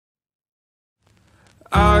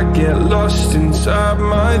I get lost inside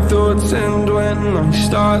my thoughts, and when I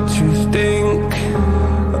start to think,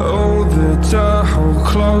 oh, the how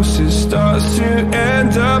close it starts to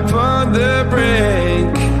end up on the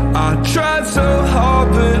brink. I tried so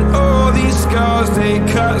hard, but all these scars, they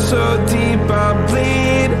cut so deep I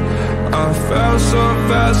bleed. I fell so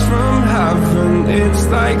fast from heaven, it's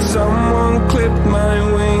like someone clipped my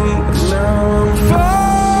wings. Now I'm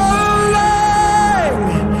falling,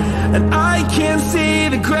 and I can't see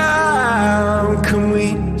the ground. Can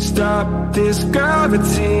we stop this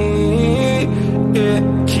gravity? It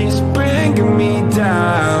keeps bringing me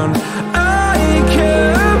down. I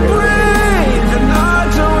can't breathe, and I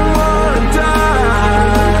don't wanna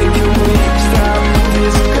die. Can we stop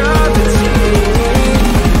this gravity?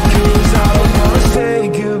 'Cause I don't wanna say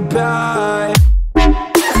goodbye.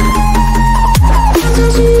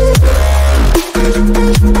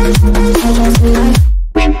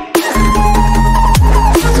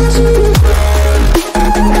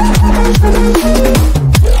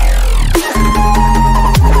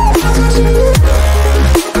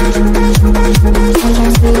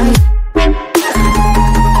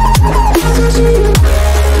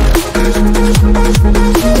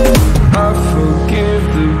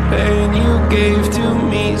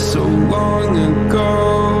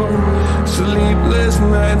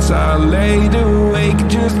 I laid awake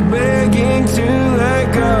just begging to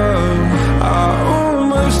let go. I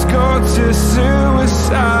almost got to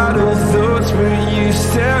suicidal thoughts, but you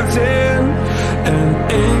stepped in. An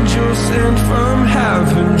angel sent from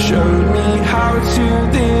heaven showed me how to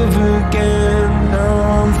live again. Now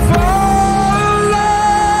I'm falling,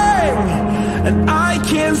 and I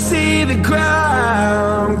can't see the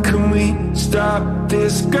ground. Can we stop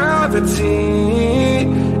this gravity?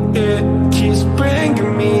 It keeps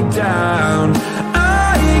bringing me down.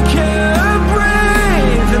 I can't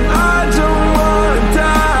breathe, and I don't wanna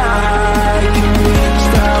die. Can we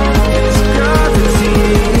stop this gravity?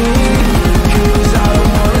 'Cause I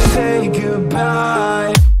don't wanna say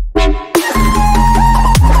goodbye.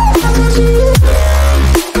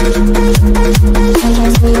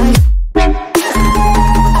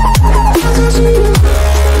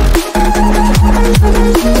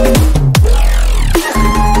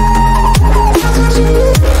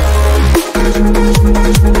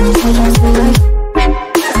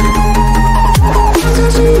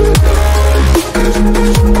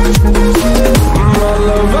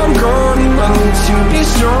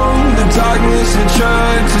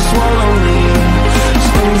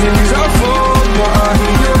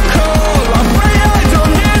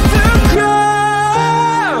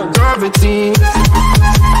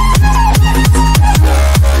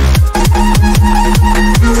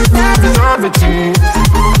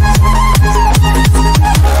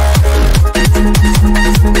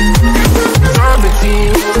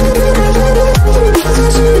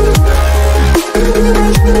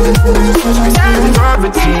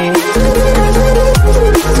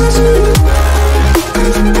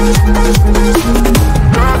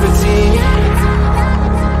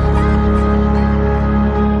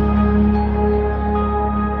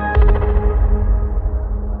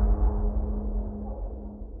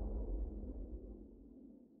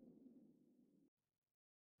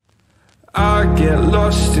 I get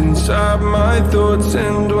lost inside my thoughts,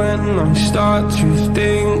 and when I start to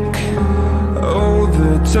think, oh,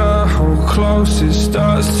 the how close it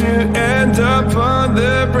starts to end up on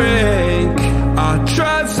the brink. I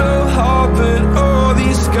tried so hard, but all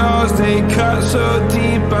these scars, they cut so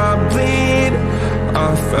deep I bleed.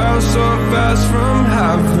 I fell so fast from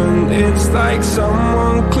heaven, it's like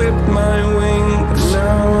someone clipped my wings.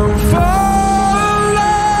 Now I'm falling,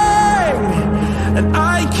 and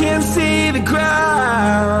I can't see the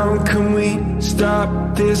ground. Can we stop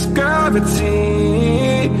this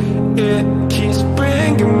gravity? It keeps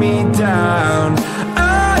bringing me down.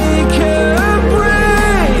 I can't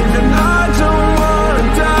breathe, and I don't wanna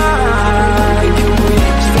die. Can we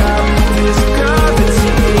stop this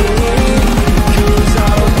gravity? 'Cause I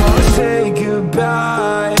don't wanna say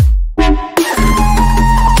goodbye.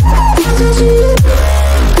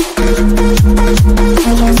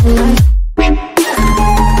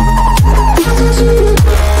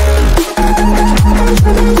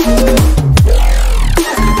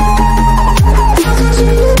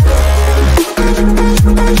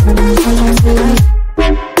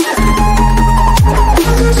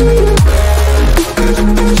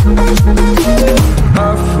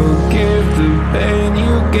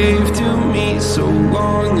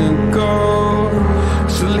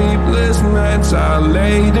 I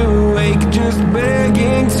laid awake just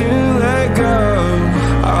begging to let go.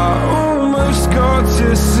 I almost got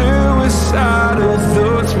to suicide. suicidal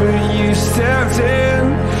thoughts, but you stepped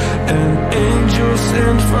in. An angel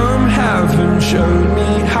sent from heaven showed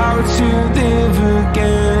me how to live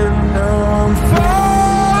again. Now I'm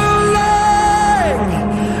falling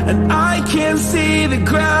and I can't see the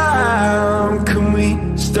ground. Can we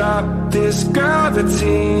stop this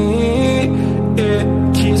gravity?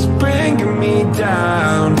 It keeps bringing me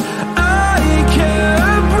down. I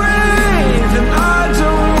can't breathe and I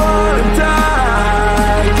don't wanna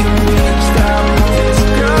die. Can we stop this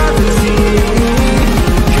gravity?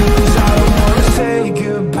 'Cause I don't wanna say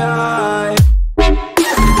goodbye.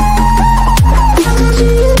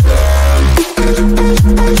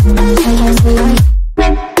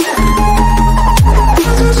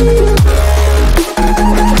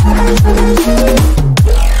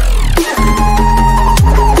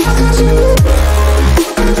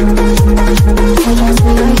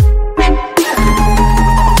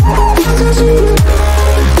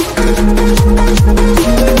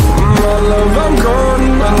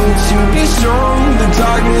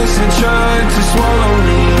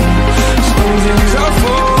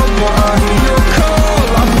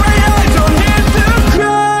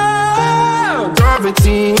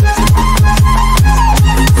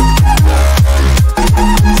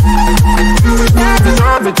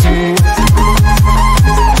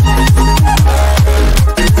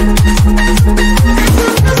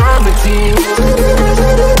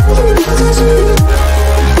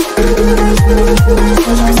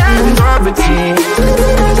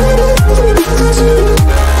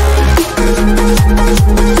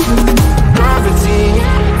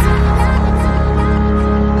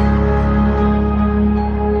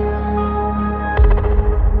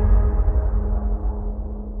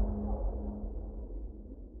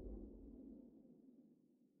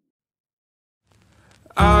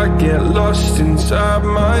 I get lost inside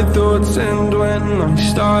my thoughts, and when I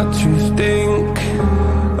start to think,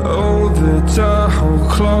 oh, the tunnel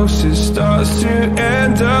closest starts to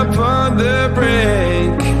end up on the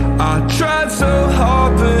brink. I tried so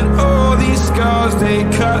hard, but all these scars, they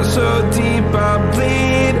cut so deep I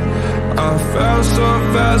bleed. I fell so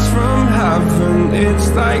fast from heaven, it's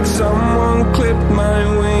like someone clipped my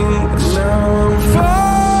wings. Now I'm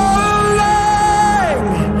falling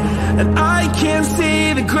and I can't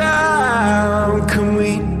see the ground. Can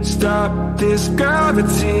we stop this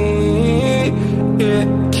gravity? It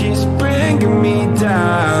keeps bringing me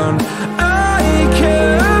down. I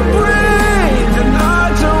can't breathe and I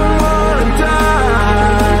don't wanna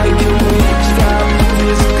die. Can we stop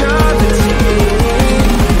this gravity?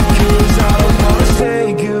 'Cause I don't wanna say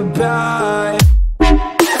goodbye.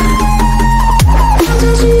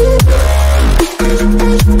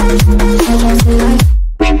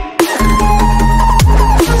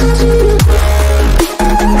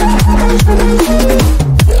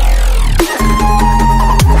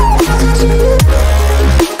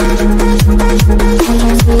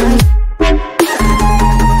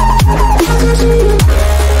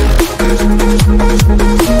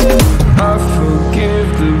 I forgive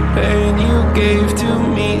the pain you gave to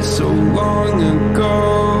me so long ago.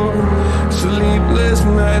 Sleepless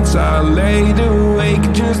nights I laid awake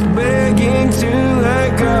just begging to let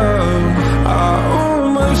go. I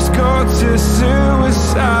almost got to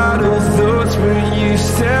suicidal thoughts, but you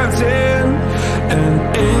stepped in. An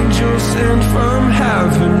angel sent from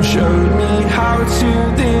heaven showed me how to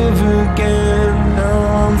live again. Now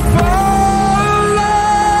I'm falling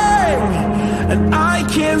and I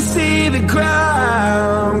can't see the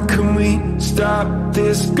ground. Can we stop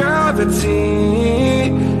this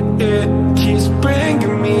gravity? It keeps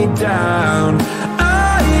bringing me down.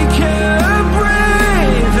 I can't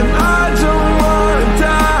breathe and I don't wanna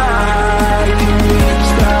die. Can we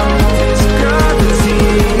stop this gravity?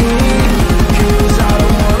 'Cause I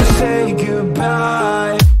don't wanna say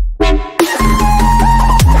goodbye.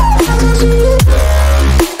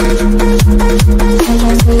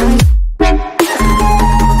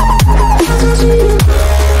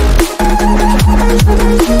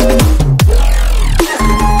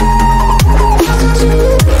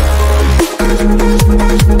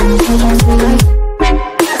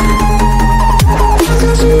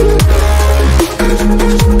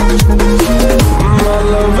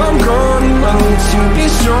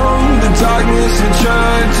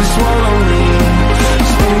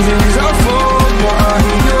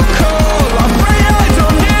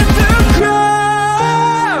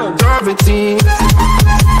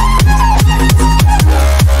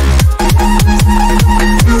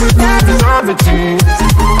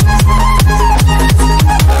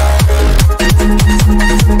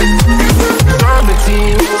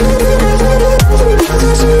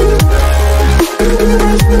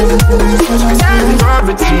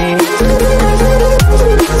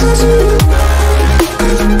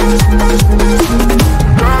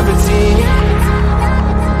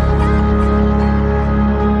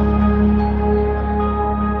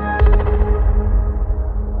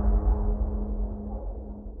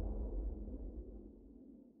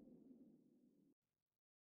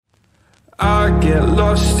 I get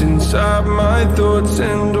lost inside my thoughts,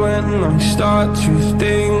 and when I start to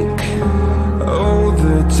think, oh,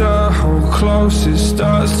 the tunnel closest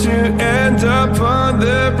starts to end up on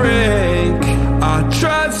the brink. I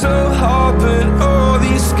tried so hard, but all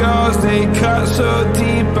these scars, they cut so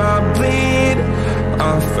deep I bleed.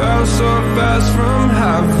 I fell so fast from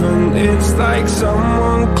heaven, it's like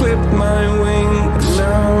someone clipped my wings.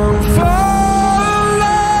 Now I'm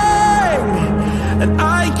falling, and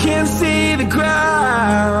I can't see the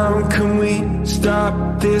ground. Can we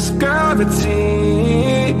stop this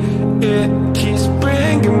gravity? It keeps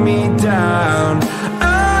bringing me down.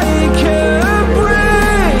 I can't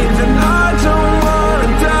breathe and I don't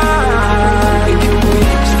wanna die. Can we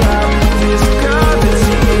stop this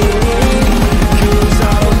gravity? 'Cause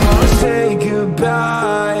I don't wanna say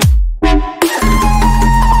goodbye.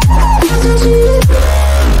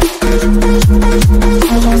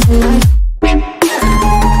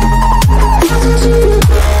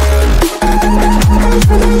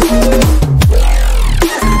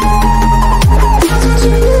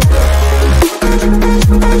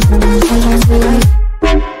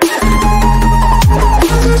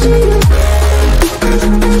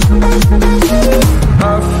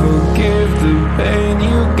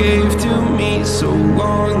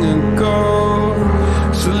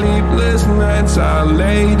 I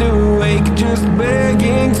laid awake just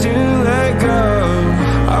begging to let go.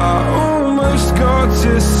 I almost got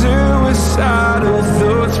to suicidal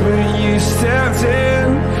thoughts, but you stepped in.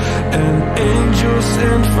 An angel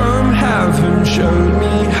sent from heaven showed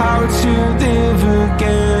me how to live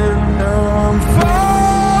again. Now I'm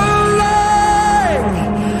falling,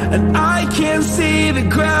 and I can't see the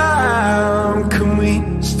ground. Can we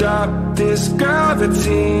stop this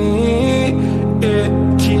gravity? It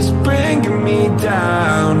keeps bringing me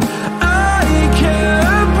down. I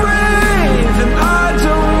can't breathe and I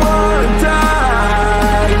don't wanna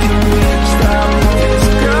die. Can we stop this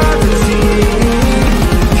gravity?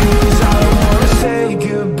 'Cause I don't wanna say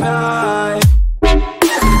goodbye.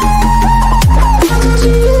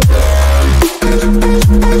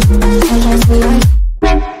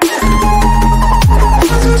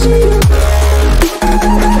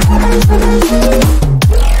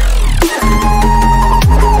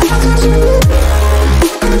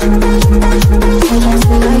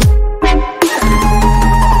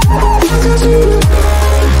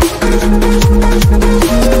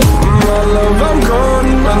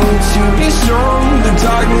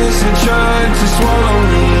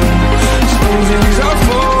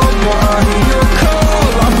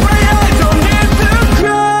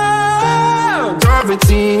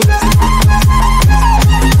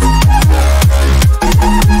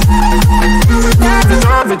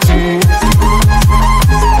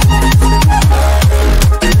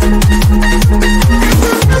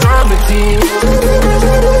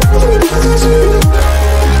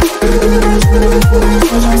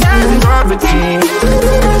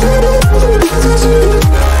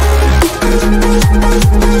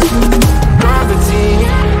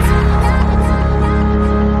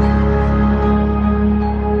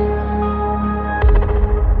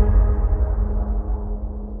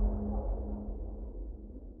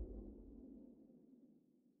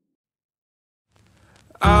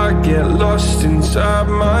 I get lost inside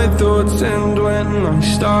my thoughts, and when I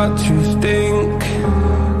start to think,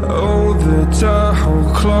 oh, the tunnel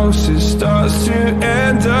closest starts to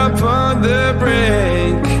end up on the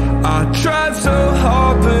brink. I tried so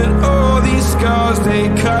hard, but all these scars, they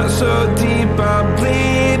cut so deep I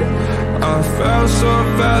bleed. I fell so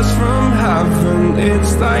fast from heaven,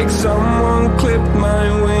 it's like someone clipped my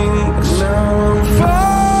wings. Now I'm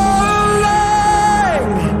falling,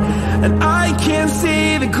 and I can't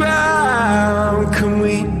see the ground. Can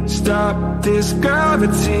we stop this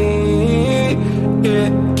gravity?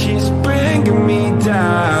 It keeps bringing me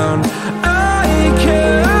down. I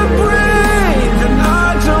can't breathe and I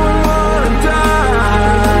don't wanna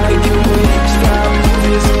die. Can we stop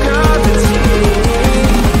this gravity?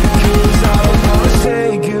 'Cause I don't wanna say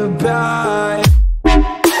goodbye.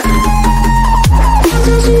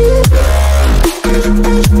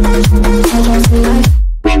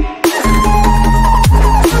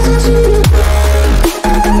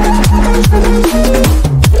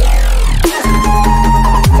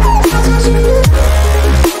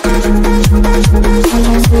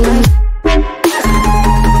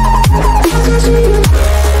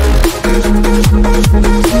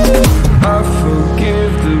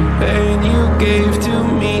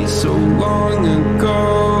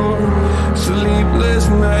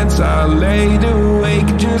 I laid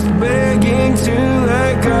awake just begging to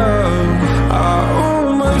let go. I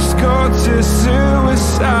almost got to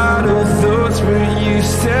suicidal thoughts, but you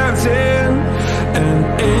stepped in.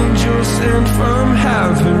 An angel sent from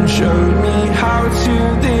heaven showed me how to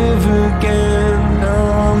live again. Now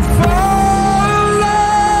I'm falling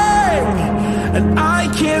and I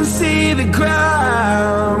can't see the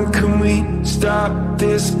ground. Can we stop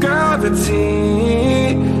this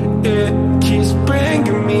gravity? It keeps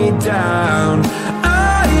bringing me down.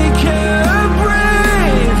 I can't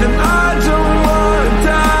breathe and I don't wanna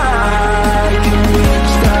die. Can we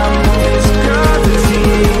stop this gravity?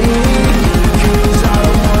 'Cause I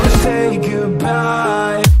don't wanna say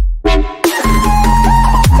goodbye.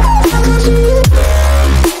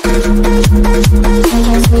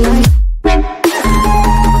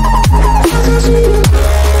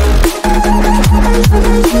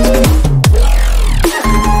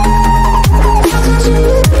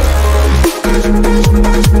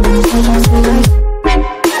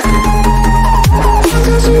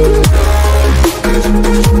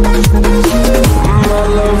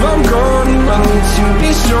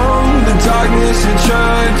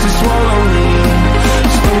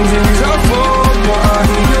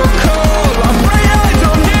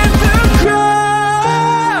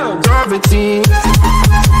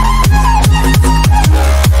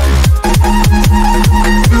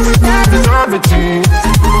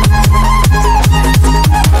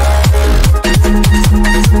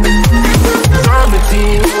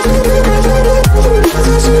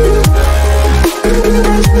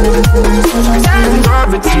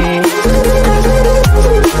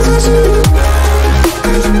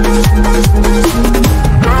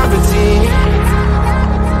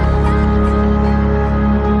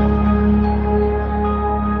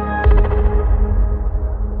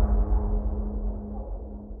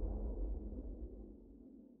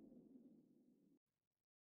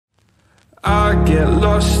 I get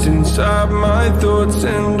lost inside my thoughts,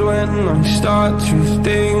 and when I start to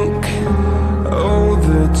think, oh,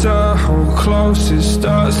 the tunnel closest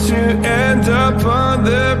starts to end up on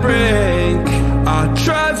the brink. I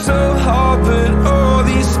tried so hard, but all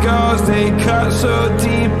these scars, they cut so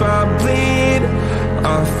deep I bleed.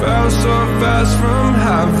 I fell so fast from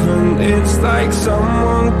heaven, it's like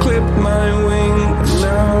someone clipped my wings.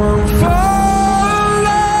 Now I'm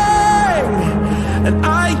falling and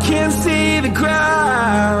I can't see the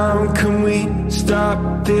ground. Can we stop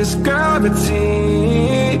this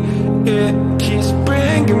gravity? It keeps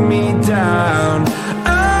bringing me down.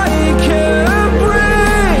 I can't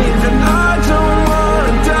breathe and I don't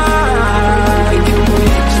wanna die. Can we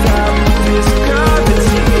stop this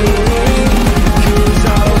gravity? 'Cause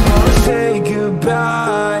I don't wanna say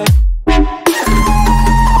goodbye.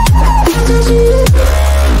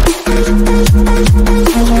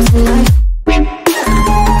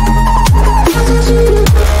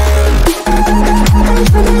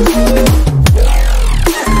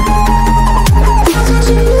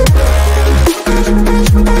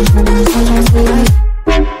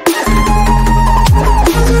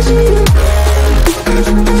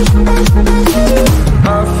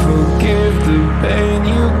 I forgive the pain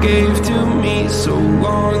you gave to me so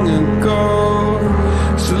long ago.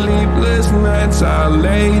 So leave, let's nights I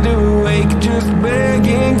lay awake just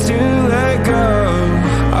begging to let go.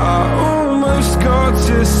 I almost got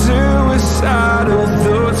to suicidal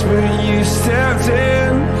thoughts, but you stepped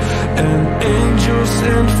in. An angel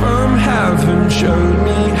sent from heaven showed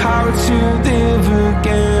me how to live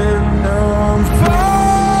again. Now I'm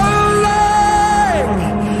falling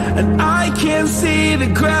and I can't see the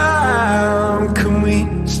ground. Can we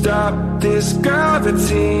stop this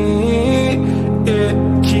gravity? It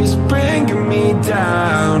keeps bringing me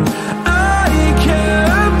down. I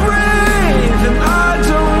can't breathe and I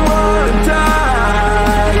don't wanna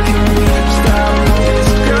die. Can we stop this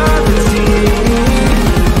gravity? 'Cause I don't wanna say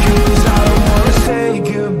goodbye. I forgive the pain you gave to me so long ago. Sleepless nights I laid awake just begging to let go. I almost got to suicidal thoughts, but you stepped in. An angel sent from heaven showed me how to live again. Now I'm falling and I can't see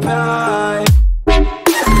the ground. Can we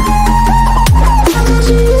stop this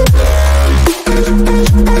gravity? It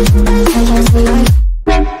keeps bringing me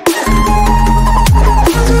down. I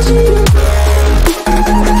can't breathe and I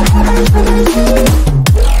don't wanna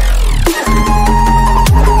die. Can we stop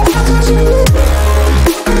this gravity? 'Cause I don't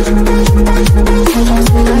wanna say goodbye.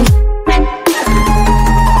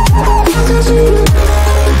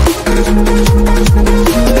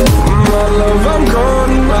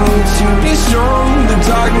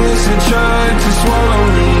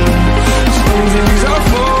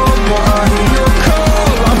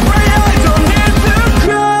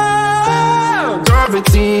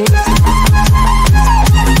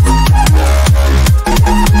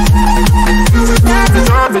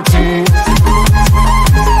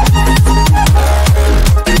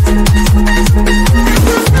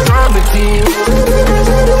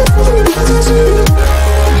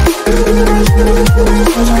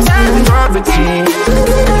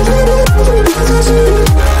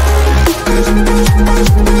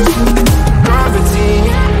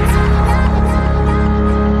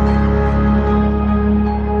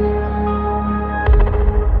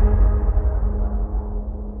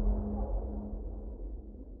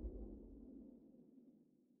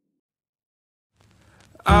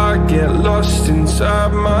 get lost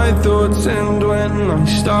inside my thoughts, and when I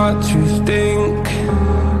start to think,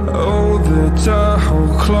 oh, the door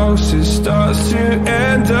closes starts to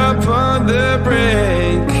end up on the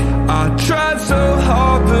brink. I tried so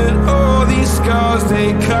hard, but all these scars,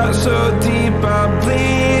 they cut so deep I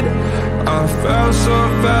bleed. I fell so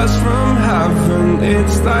fast from heaven,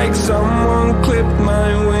 it's like someone clipped my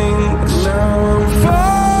wings. Now I'm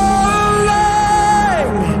falling,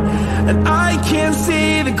 and I can't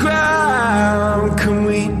see the ground. Can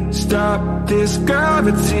we stop this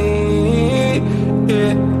gravity?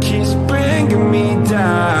 It keeps bringing me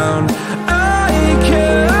down. I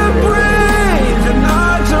can't breathe and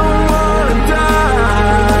I don't wanna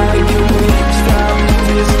die. Can we stop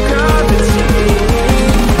this gravity?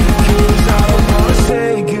 'Cause I don't wanna say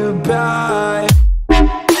goodbye.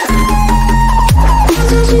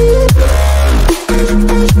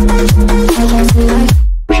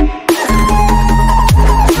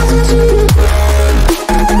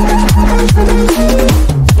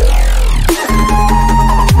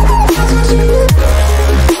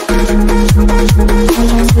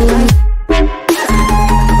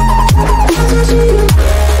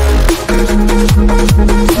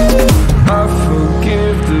 I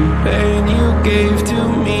forgive the pain you gave to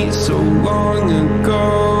me so long ago.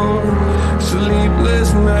 Sleepless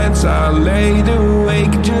nights I laid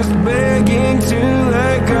awake just begging to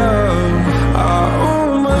let go. I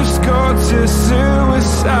almost got to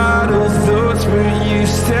suicidal thoughts, but you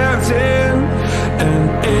stepped in. An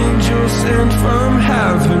angel sent from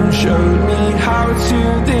heaven showed me how to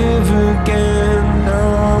live again. Now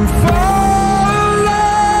I'm falling,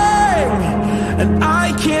 and I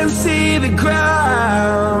can't see the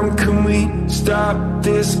ground. Can we stop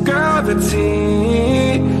this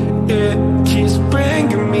gravity? It keeps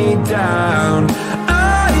bringing me down.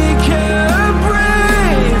 I can't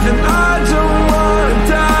breathe and I don't wanna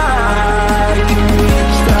die. Can we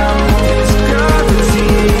stop this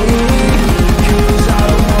gravity? 'Cause I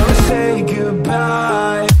don't wanna say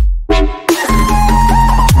goodbye.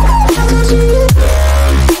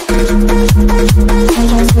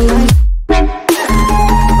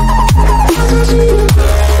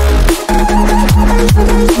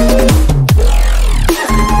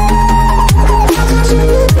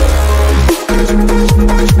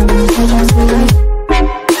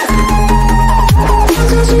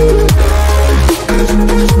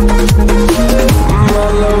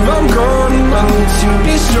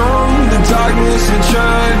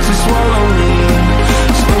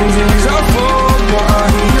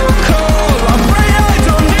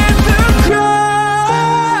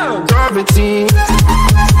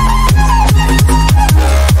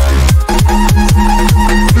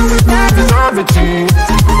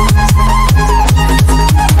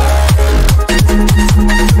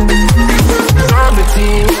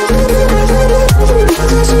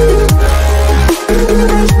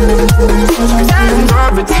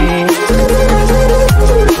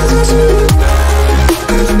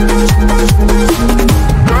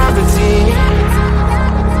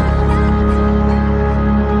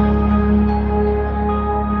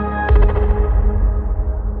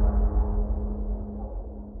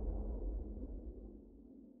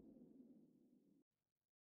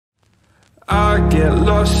 I get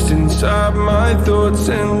lost inside my thoughts,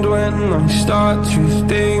 and when I start to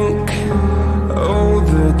think, oh,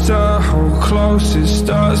 the door closes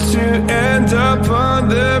starts to end up on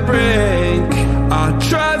the brink. I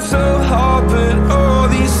tried so hard, but all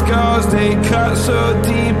these scars, they cut so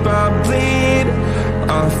deep I bleed.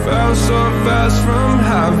 I fell so fast from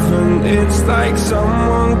heaven, it's like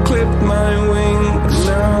someone clipped my wings.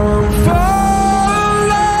 Now I'm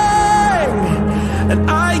falling, and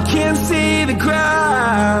I can't see the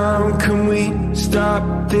ground. Can we stop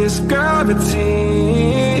this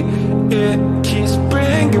gravity? It keeps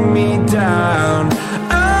bringing me down.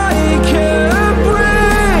 I can't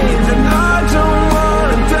breathe and I don't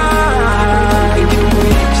wanna die. Can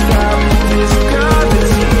we stop this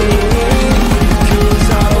gravity? 'Cause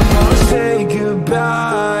I don't wanna say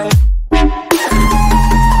goodbye.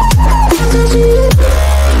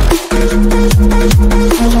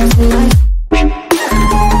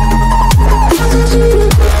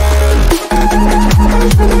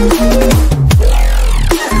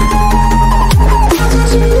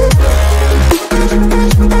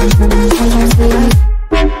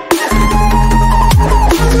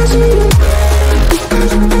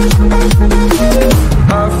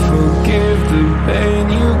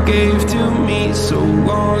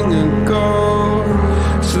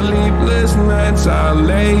 I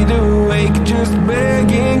laid awake just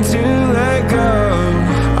begging to let go.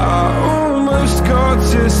 I almost got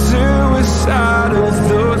to suicidal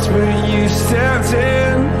thoughts, but stepped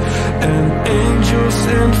in. An angel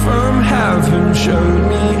sent from heaven showed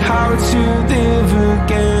me how to live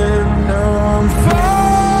again. Now I'm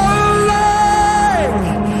falling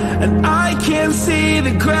and I can't see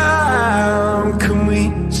the ground. Can we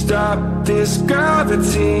stop this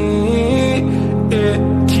gravity? It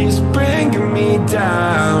keeps bringing me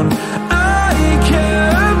down. I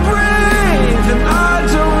can't breathe and I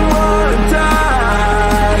don't wanna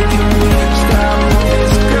die. Can we stop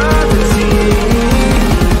this gravity?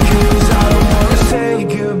 'Cause I don't wanna say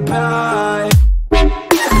goodbye.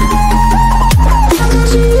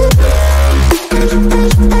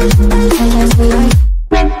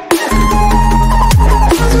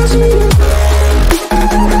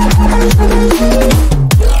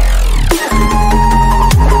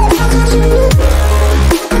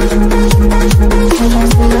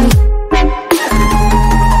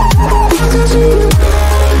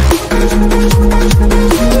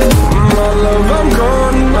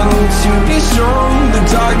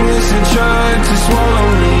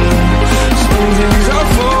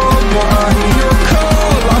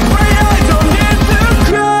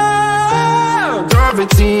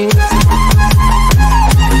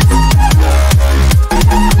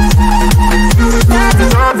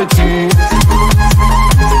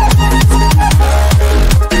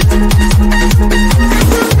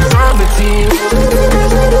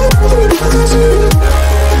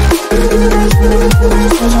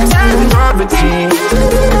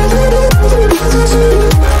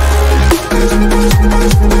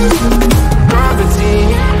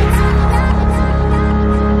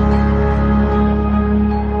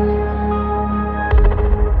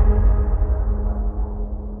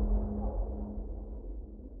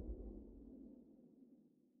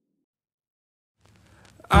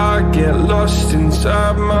 I get lost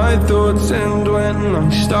inside my thoughts, and when I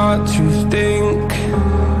start to think,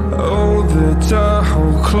 oh, the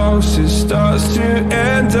tunnel closest starts to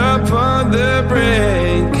end up on the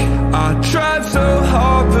brink. I tried so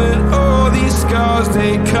hard, but all these scars,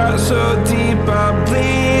 they cut so deep I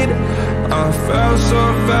bleed. I fell so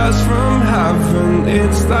fast from heaven,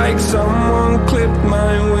 it's like someone clipped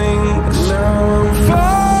my wings. Now I'm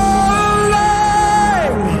falling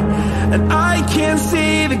and I can't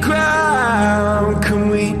see the ground. Can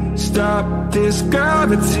we stop this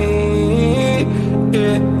gravity?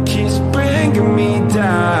 It keeps bringing me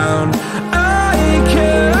down. I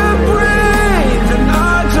can't breathe and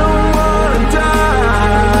I don't wanna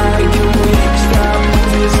die. Can we stop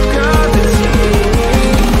this gravity?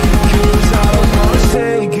 'Cause I don't wanna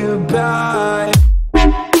say goodbye.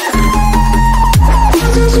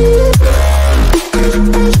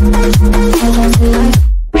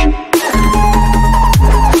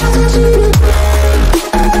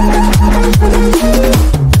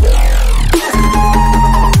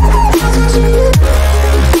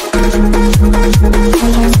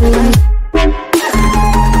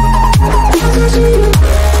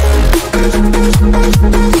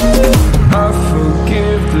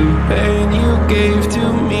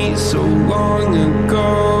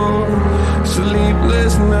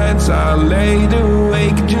 I laid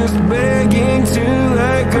awake just begging to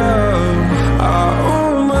let go. I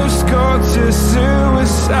almost got to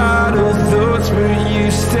suicidal thoughts, but you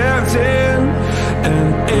stepped in. An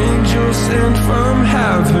angel sent from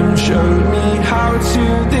heaven showed me how to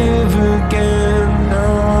live again.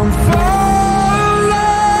 Now I'm falling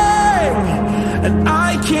and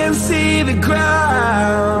I can't see the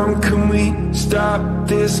ground. Can we stop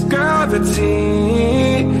this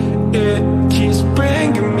gravity? It keeps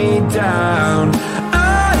bringing me down.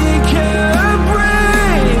 I can't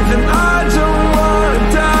breathe and I don't wanna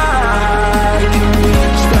die. Can we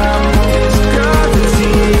stop this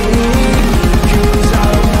gravity? 'Cause I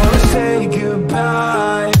don't wanna say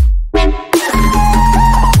goodbye.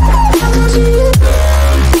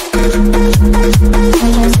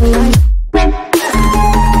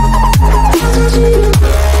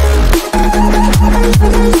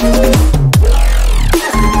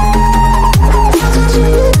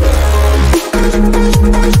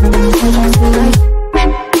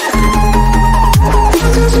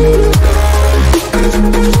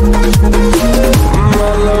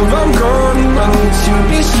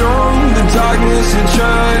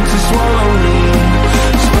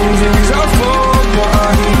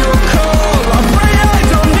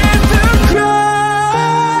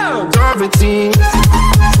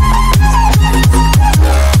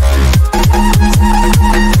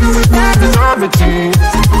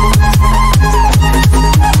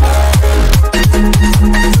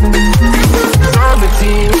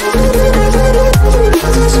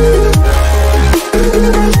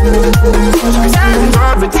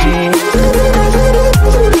 Gravity.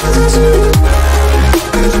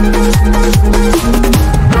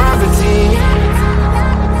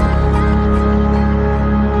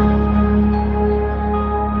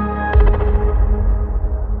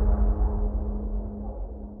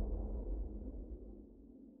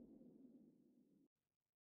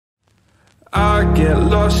 I get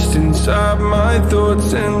lost inside my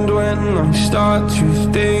thoughts, and when I start to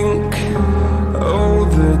think, oh,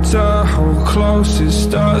 the tunnel closest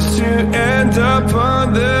starts to end up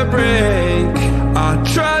on the brink. I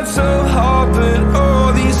tried so hard, but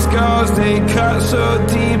all these scars, they cut so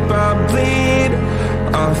deep I bleed.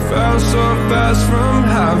 I fell so fast from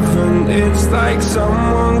heaven, it's like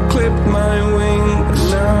someone clipped my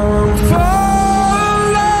wings. Now I'm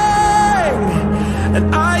falling,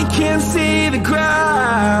 and I can't see the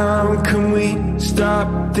ground. Can we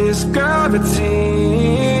stop this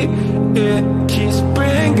gravity? It keeps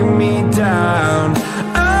bringing me down.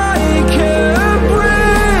 I can't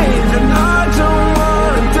breathe, and I don't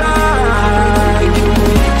wanna die. Can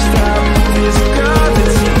we stop this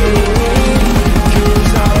gravity?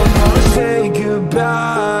 'Cause I don't wanna say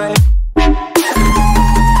goodbye.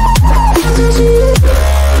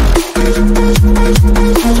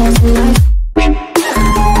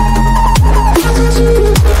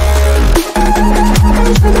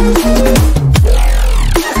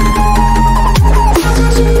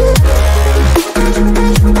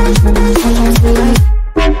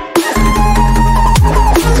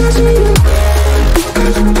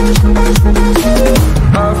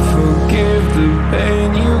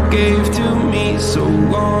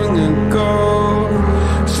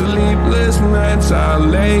 I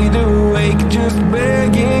laid awake just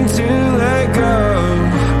begging to let go.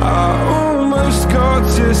 I almost got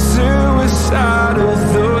to suicidal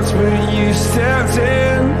thoughts, but you stepped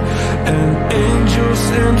in. An angel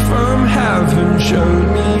sent from heaven showed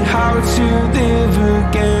me how to live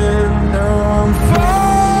again. Now I'm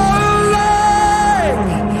falling,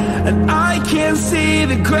 and I can't see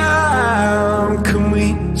the ground. Can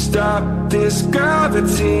we stop this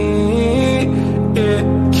gravity? It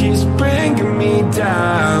keeps bringing me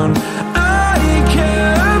down. I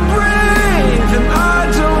can't breathe, and I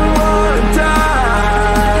don't wanna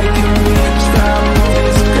die. Can we stop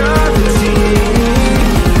this gravity?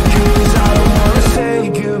 'Cause I don't wanna say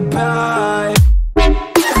goodbye.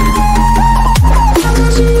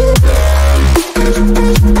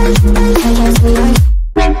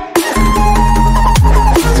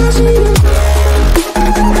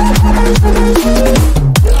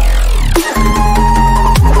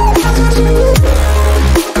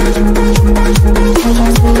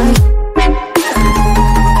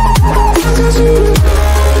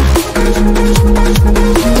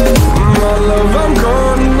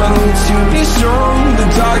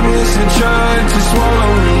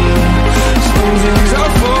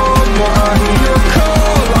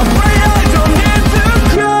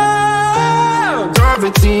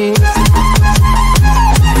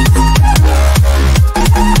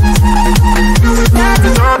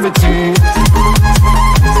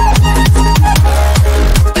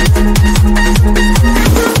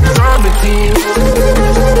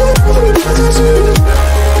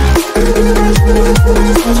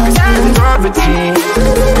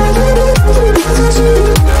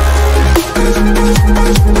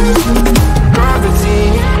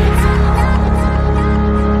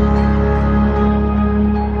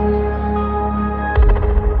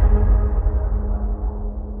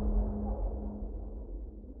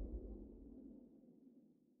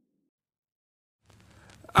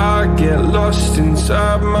 I get lost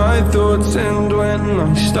inside my thoughts, and when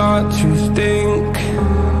I start to think,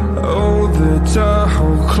 oh, the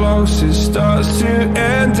tunnel closest starts to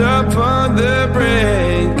end up on the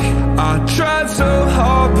brink. I tried so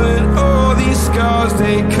hard, but all these scars,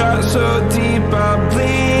 they cut so deep I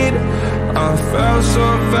bleed. I fell so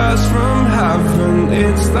fast from heaven,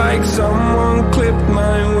 it's like someone clipped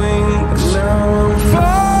my wings. Now I'm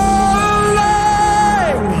falling,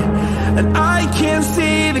 and I can't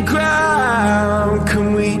see the ground.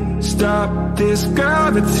 Can we stop this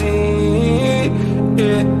gravity?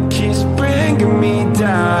 It keeps bringing me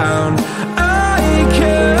down. I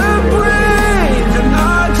can't breathe, and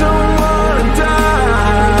I don't wanna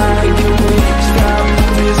die. Can we stop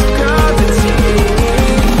this gravity?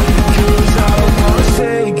 'Cause I don't wanna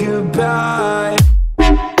say goodbye.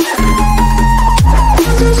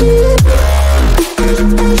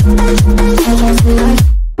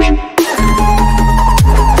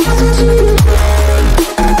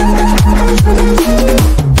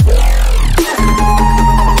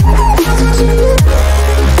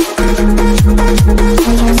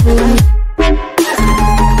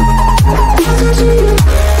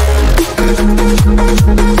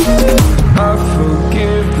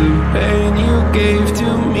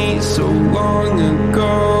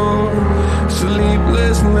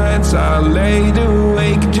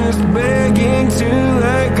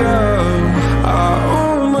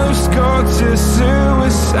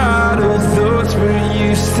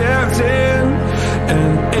 you stepped in.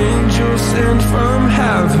 An angel sent from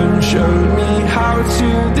heaven showed me how to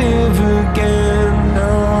live again.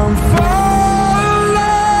 Now I'm falling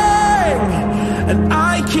and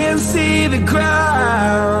I can't see the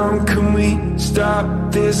ground. Can we stop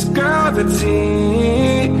this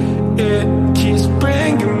gravity? It keeps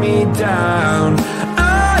bringing me down.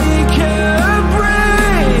 I can't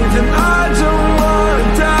breathe and I don't wanna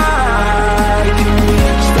die. Can we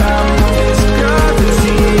stop this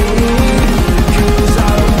gravity? 'Cause I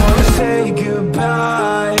don't wanna say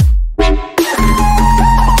goodbye.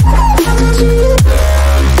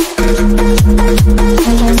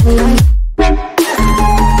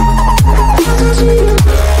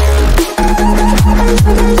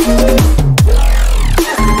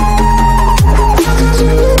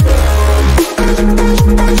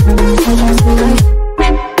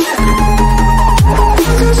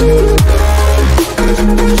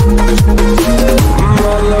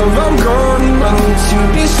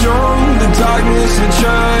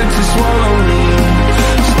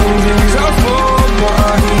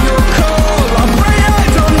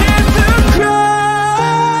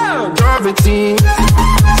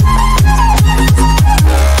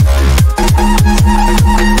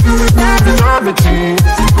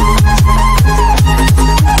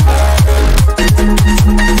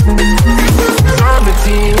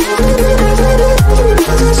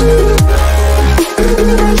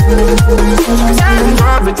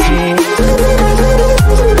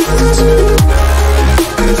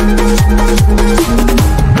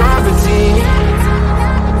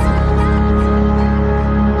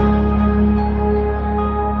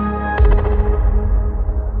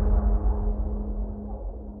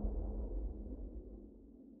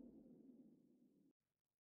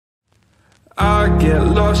 I get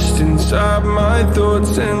lost inside my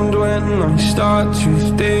thoughts, and when I start to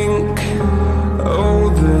think, oh,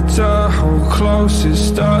 the door closes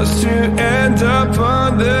starts to end up on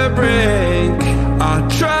the brink. I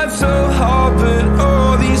tried so hard, but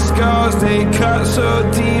all these scars, they cut so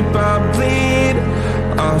deep I bleed.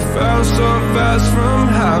 I fell so fast from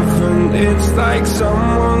heaven, it's like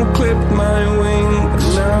someone clipped my wings.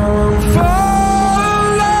 Now I'm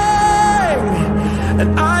falling and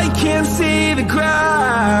I can't see the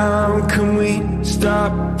ground. Can we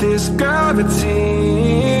stop this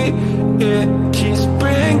gravity? It keeps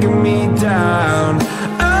bringing me down.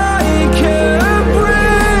 I can't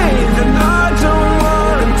breathe and I don't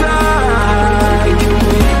wanna die. Can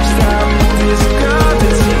we stop this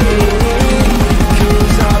gravity?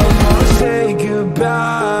 'Cause I don't wanna say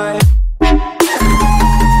goodbye.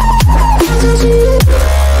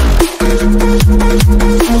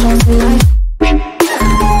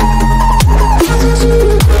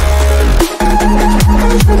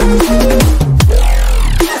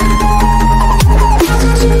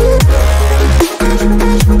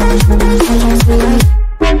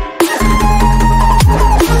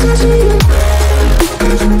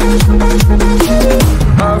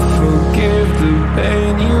 I forgive the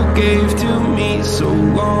pain you gave to me so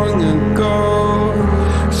long ago.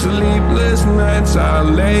 Sleepless nights I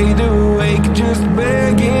laid awake just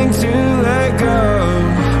begging to let go.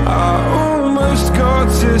 I almost got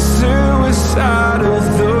to suicidal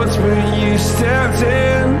thoughts, but you stepped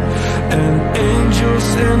in. An angel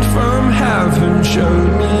sent from heaven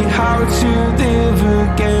showed me how to live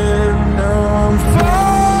again. Now I'm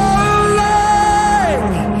falling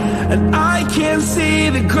and I can't see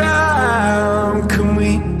the ground. Can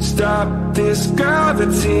we stop this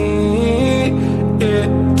gravity? It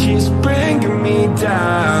keeps bringing me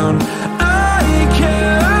down. I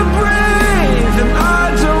can't breathe and I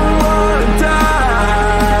don't wanna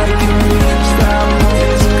die. Can we stop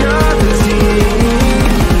this gravity?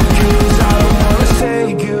 'Cause I don't wanna say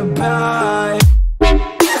goodbye.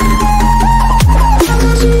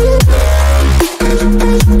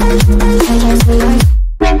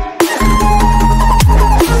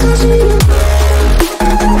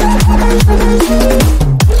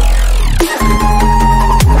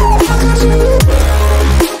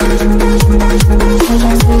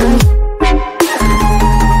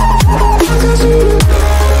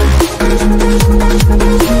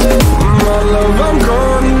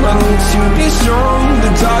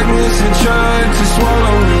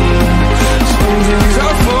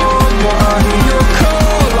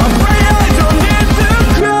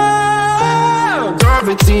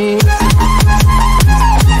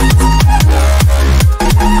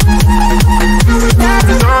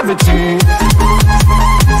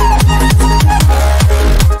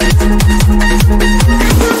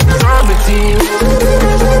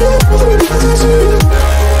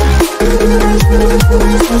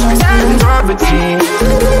 Gravity.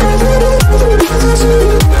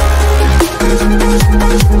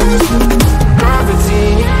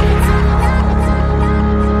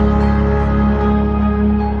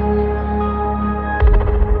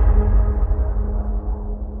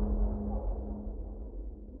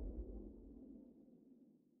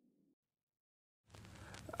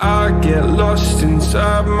 I get lost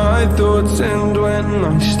inside my thoughts, and when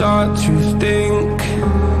I start to think,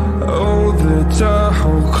 oh, the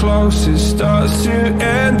tunnel closest starts to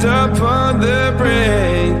end up on the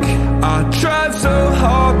brink. I tried so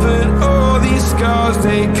hard, but all these scars,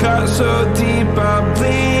 they cut so deep I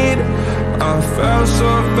bleed. I fell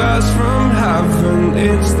so fast from heaven,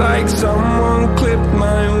 it's like someone clipped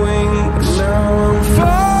my wings. Now I'm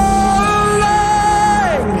falling,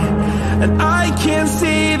 and I can't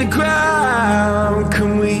see the ground.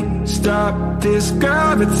 Can we stop this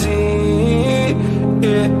gravity?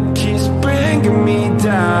 It keeps bringing me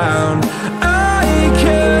down. I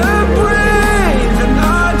can't breathe and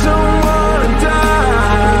I don't wanna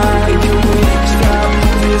die. Can we stop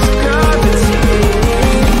this gravity?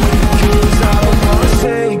 'Cause I don't wanna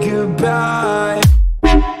say goodbye.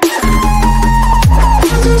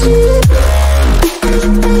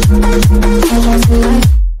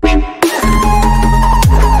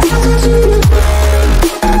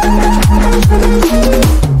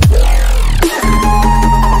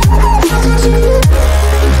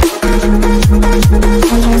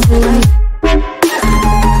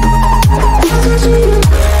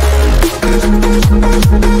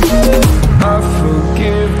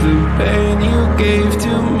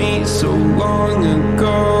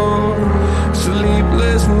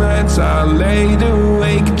 I laid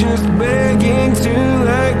awake just begging to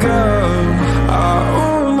let go. I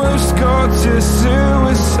almost got to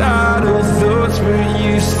suicidal thoughts, but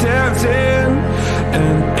you stepped in.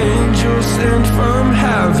 An angel sent from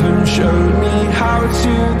heaven showed me how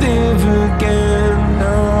to live again.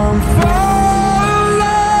 Now I'm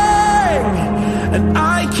falling, and I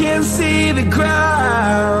can't see the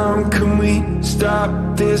ground. Can we stop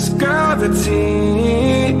this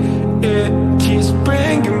gravity? It keeps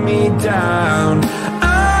bringing me down. I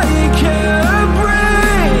can't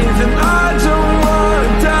breathe and I don't wanna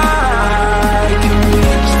die. Can we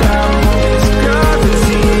stop this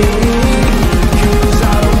gravity? 'Cause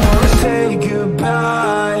I don't wanna say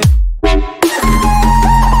goodbye.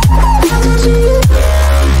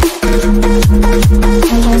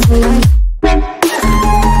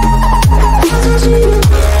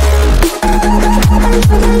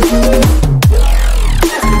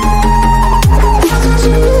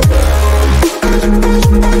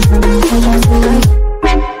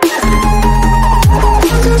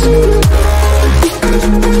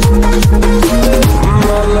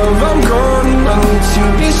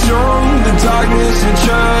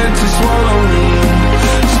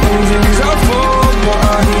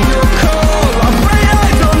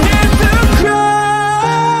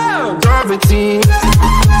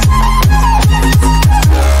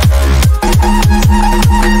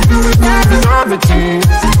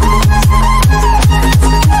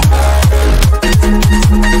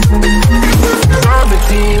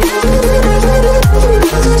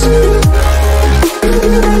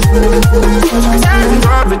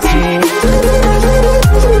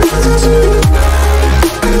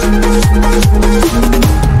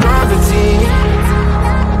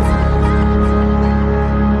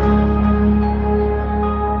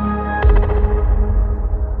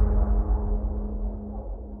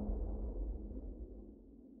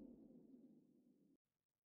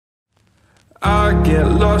 I get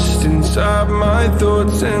lost inside my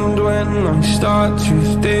thoughts, and when I start to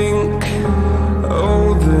think,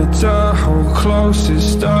 oh, the tunnel closest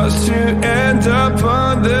starts to end up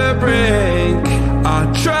on the brink. I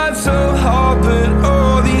tried so hard, but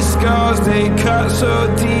all these scars, they cut so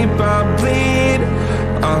deep I bleed.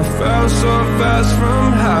 I fell so fast from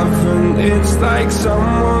heaven, it's like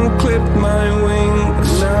someone clipped my wings.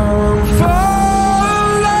 Now I'm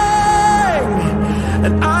falling,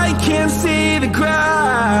 and I can't see the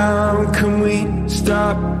ground. Can we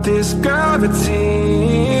stop this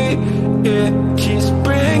gravity? It keeps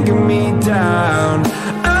bringing me down.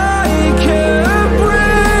 I can't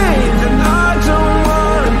breathe and I don't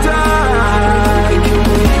wanna die. Can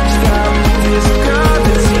we stop this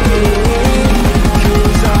gravity?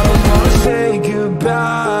 'Cause I don't wanna say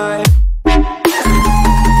goodbye.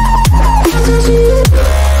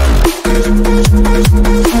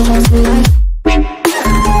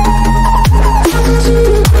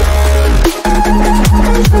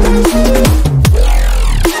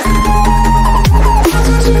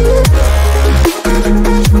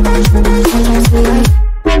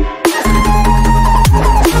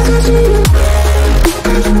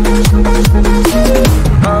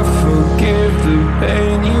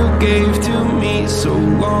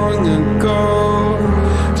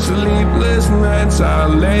 I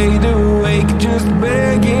laid awake just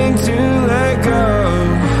begging to let go.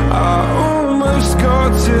 I almost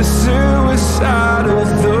got to suicidal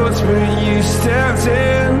thoughts.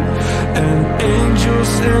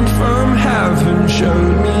 sent from heaven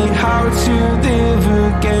showed me how to live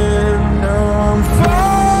again. Now I'm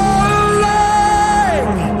falling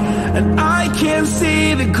and I can't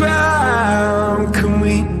see the ground. Can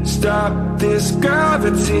we stop this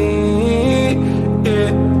gravity?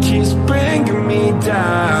 It keeps bringing me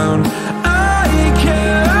down. I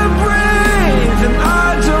can't breathe and I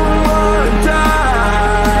don't wanna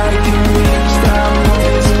die. Can we stop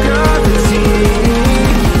this gravity?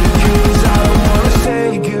 'Cause I don't wanna say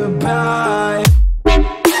goodbye.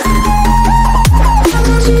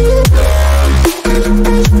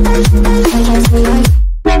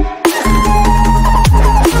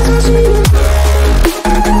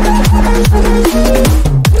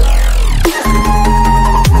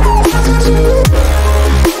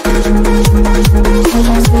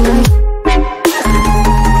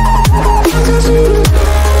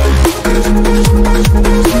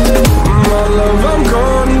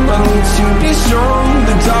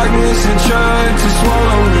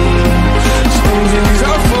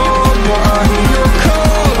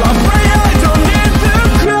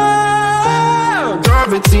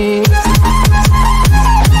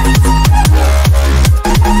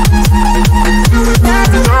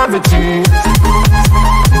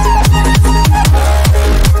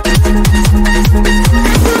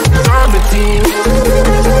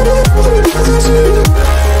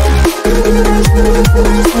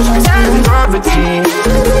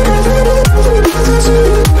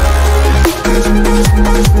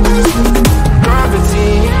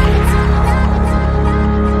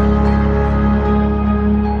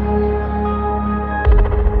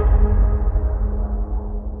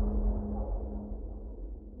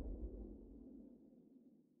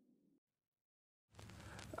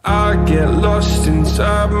 I get lost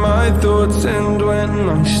inside my thoughts, and when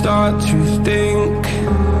I start to think,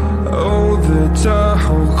 oh, the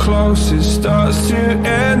Tahoe closest starts to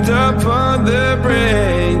end up on the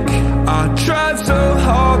brink. I tried so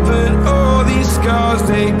hard, but all these scars,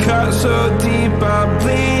 they cut so deep I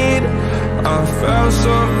bleed. I fell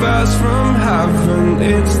so fast from heaven,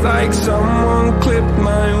 it's like someone clipped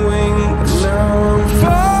my wings. Now I'm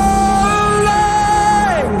falling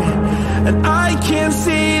and I can't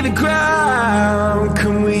see the ground.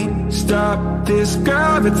 Can we stop this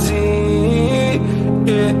gravity?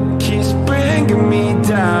 It keeps bringing me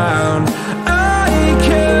down. I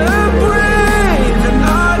can't breathe and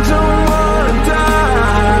I don't wanna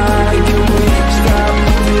die. Can we stop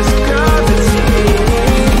this gravity?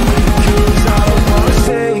 'Cause I don't wanna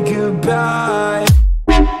say goodbye.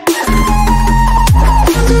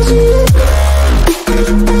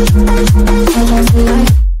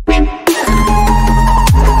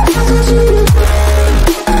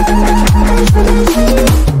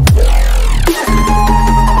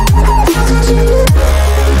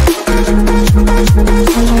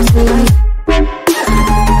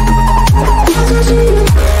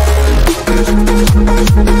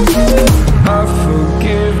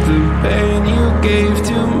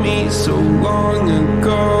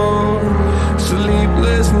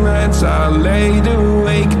 I laid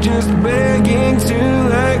awake just begging to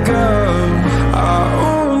let go. I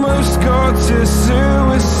almost got to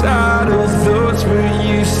suicidal thoughts, but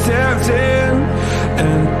you stepped in.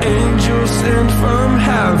 An angel sent from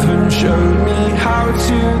heaven showed me how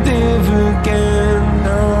to live again.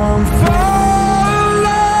 Now I'm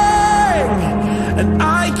falling and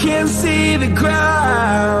I can't see the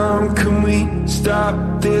ground. Can we stop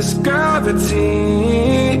this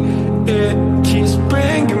gravity? It keeps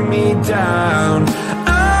bringing me down.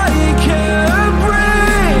 I can't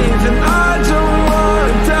breathe and I don't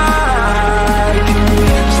wanna die. Can we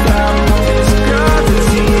stop this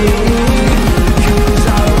gravity? 'Cause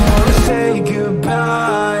I don't wanna say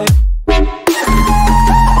goodbye.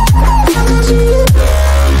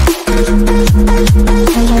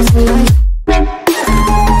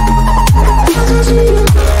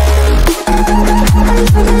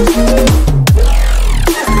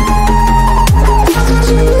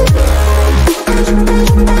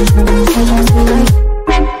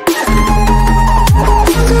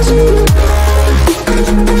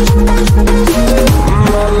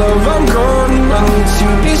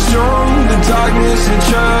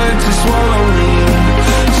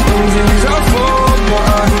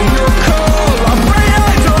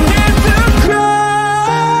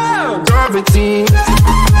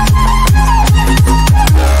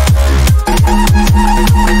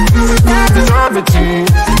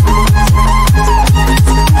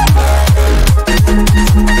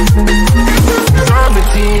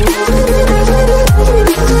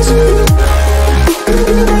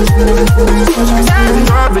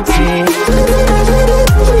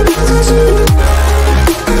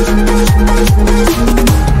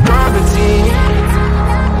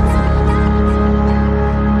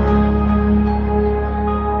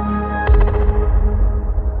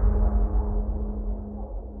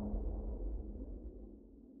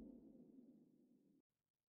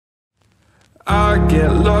 I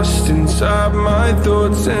get lost inside my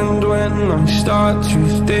thoughts, and when I start to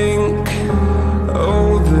think,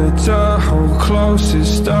 oh, the whole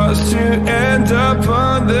closest starts to end up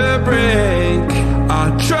on the brink.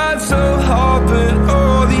 I tried so hard, but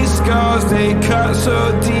all these scars, they cut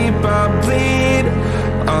so deep, I bleed.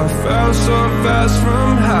 I fell so fast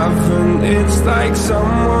from heaven, it's like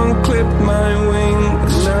someone clipped my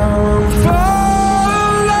wings. Now I'm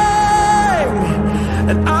falling,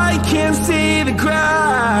 and I can't see the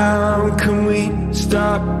ground. Can we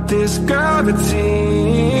stop this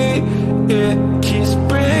gravity? It keeps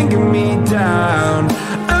bringing me down.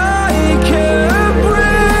 I can't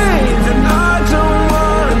breathe, and I don't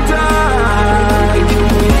wanna die. Can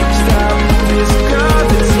we stop this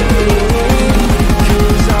gravity?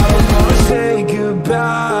 'Cause I don't wanna say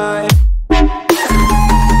goodbye.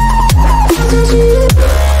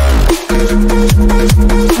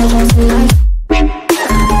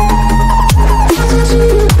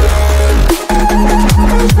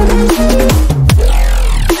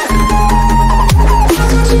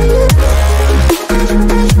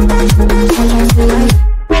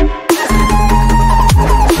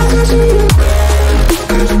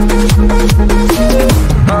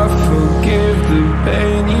 I forgive the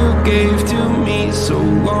pain you gave to me so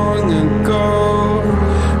long ago.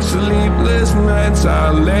 Sleepless nights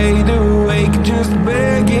I laid awake just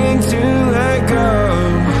begging to let go.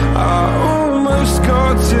 I almost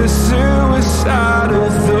got to suicidal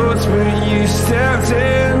thoughts, but you stepped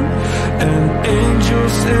in. An angel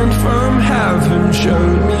sent from heaven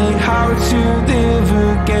showed me how to live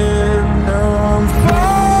again. Now I'm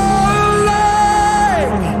falling,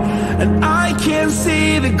 and I can't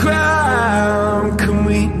see the ground. Can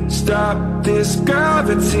we stop this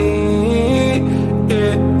gravity?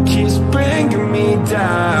 It keeps bringing me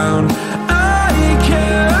down. I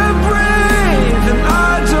can't breathe, and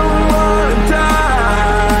I don't wanna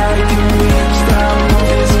die. Can we stop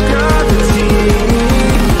this gravity?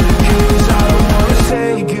 'Cause I don't wanna say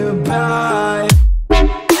goodbye.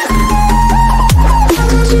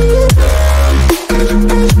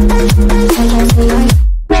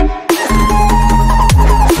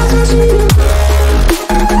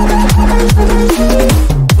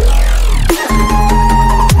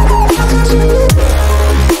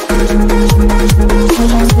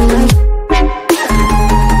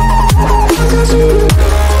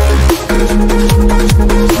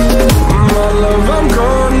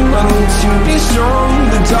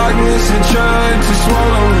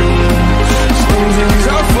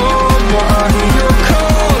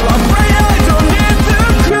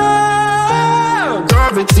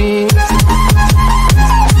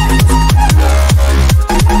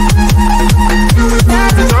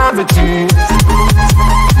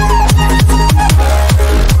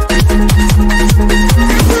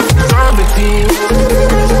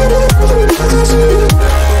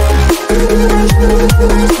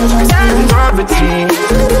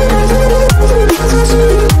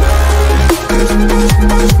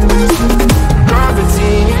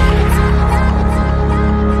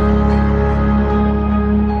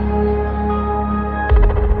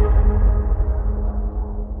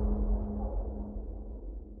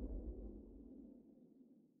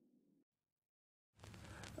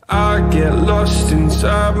 I get lost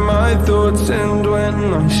inside my thoughts, and when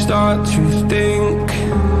I start to think,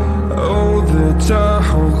 oh, the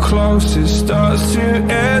whole closest starts to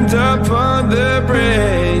end up on the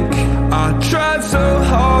brink. I tried so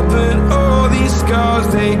hard, but all these scars,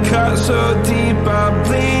 they cut so deep, I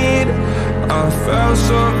bleed. I fell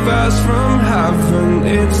so fast from heaven,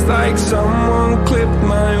 it's like someone clipped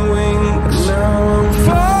my wings. Now I'm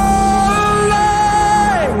falling,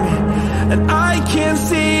 and I can't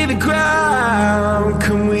see the ground.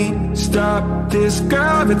 Can we stop this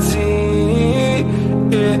gravity?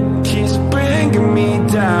 It keeps bringing me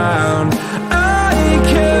down. I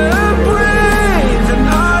can't breathe, and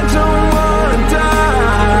I don't wanna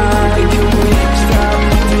die. Can we stop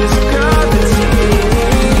this gravity?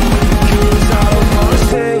 'Cause I don't wanna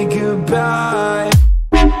say goodbye.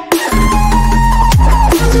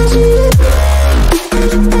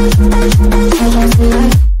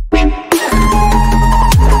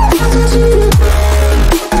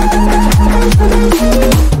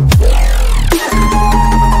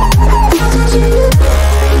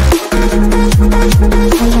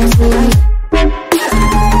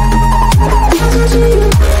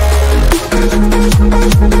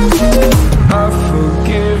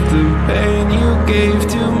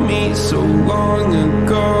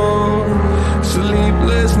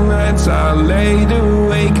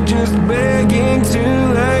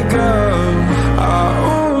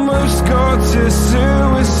 to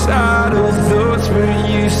suicidal thoughts, but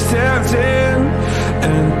you stepped in.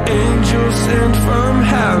 An angel sent from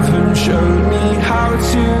heaven showed me how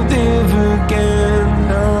to live again.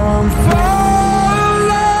 Now I'm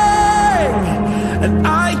falling, and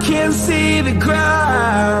I can't see the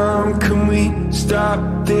ground. Can we stop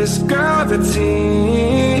this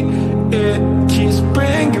gravity? It keeps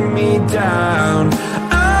bringing me down.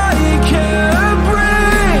 I can't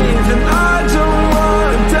breathe and I don't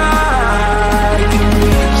wanna die. Can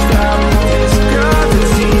we stop this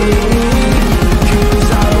gravity? 'Cause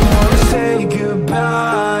I don't wanna say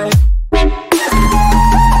goodbye.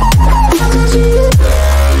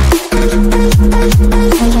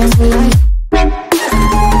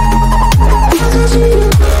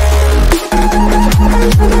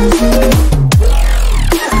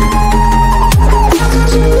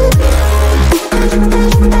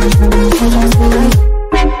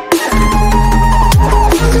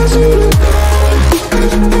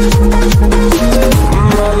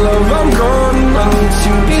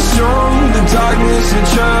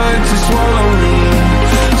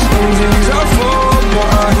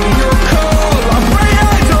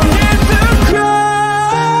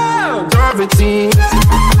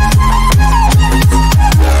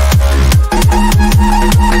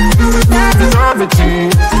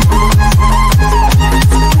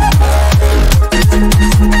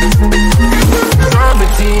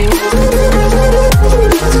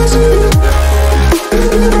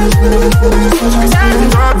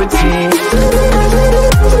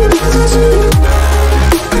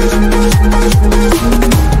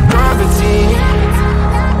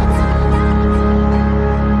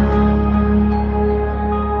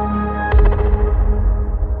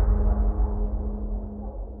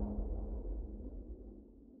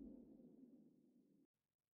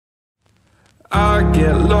 I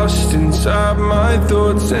get lost inside my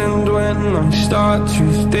thoughts, and when I start to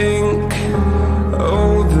think,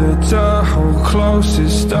 oh, the tunnel close, it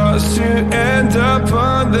starts to end up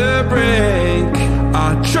on the brink.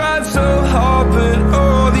 I tried so hard, but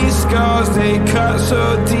all these scars, they cut so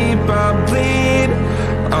deep, I bleed.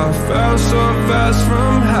 I fell so fast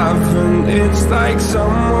from heaven, it's like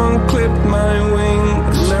someone clipped my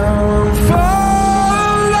wings. Now I'm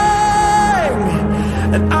falling,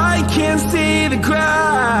 and I can't see the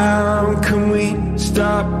ground. Can we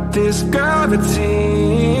stop this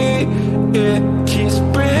gravity? It keeps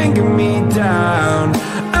bringing me down.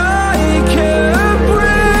 I can't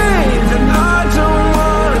breathe and I don't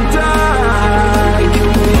wanna die. Can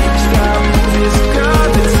we stop this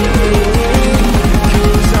gravity?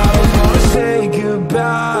 'Cause I don't wanna say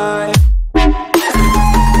goodbye.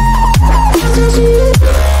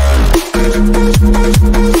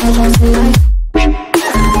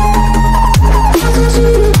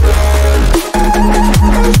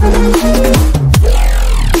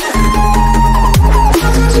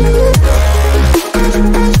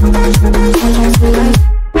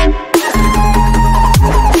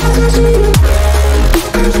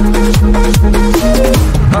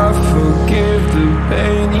 I forgive the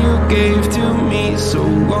pain you gave to me so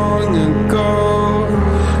long ago.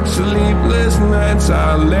 So leave last nights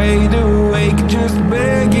I lay awake, just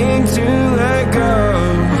begging to let go.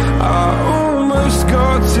 I almost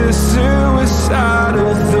got to suicide,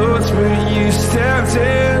 thoughts, but you stepped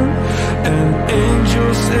in. An angel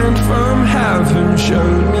sent from heaven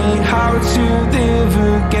showed me how to live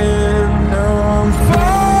again. Now I'm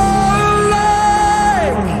falling,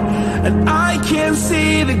 and I can't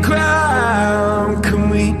see the ground. Can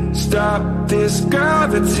we stop this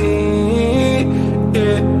gravity?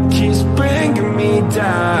 It keeps bringing me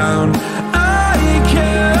down. I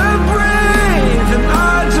can't breathe and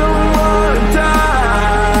I don't wanna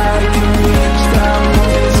die. Can we stop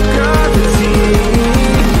this gravity?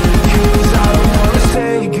 'Cause I don't wanna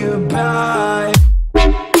say goodbye. I forgive the pain you gave to me so long ago. So leave last nights I lay awake, just begging to let go. I almost got to suicide,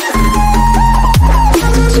 thoughts, but you stepped in. An angel sent from heaven showed me how to live again. Now I'm falling, and I can't see the ground. Can we stop this gravity? It keeps bringing me down. I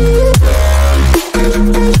can't breathe and I don't wanna die. Can we stop this gravity? 'Cause I don't wanna say goodbye. I forgive the pain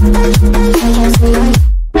you gave to me so long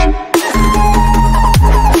ago. Sleepless nights I laid awake, just begging to let go. I almost got to suicidal thoughts, but you stepped in. An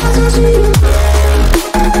angel sent from heaven showed me how to live again. Now I'm falling, and I can't see the ground. Can we stop this gravity? It keeps bringing me down. I can't breathe and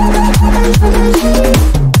I don't wanna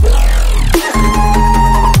die. Can we stop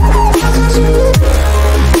this gravity? 'Cause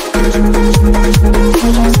I don't wanna say goodbye.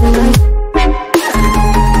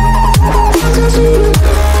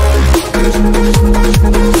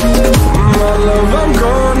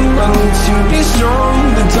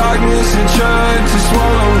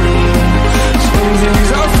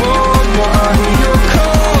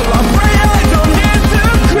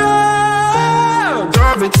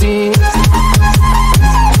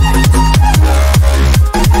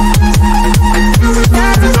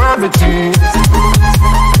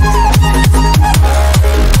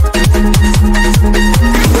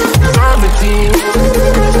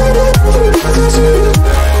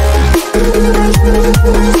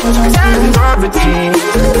 and gravity.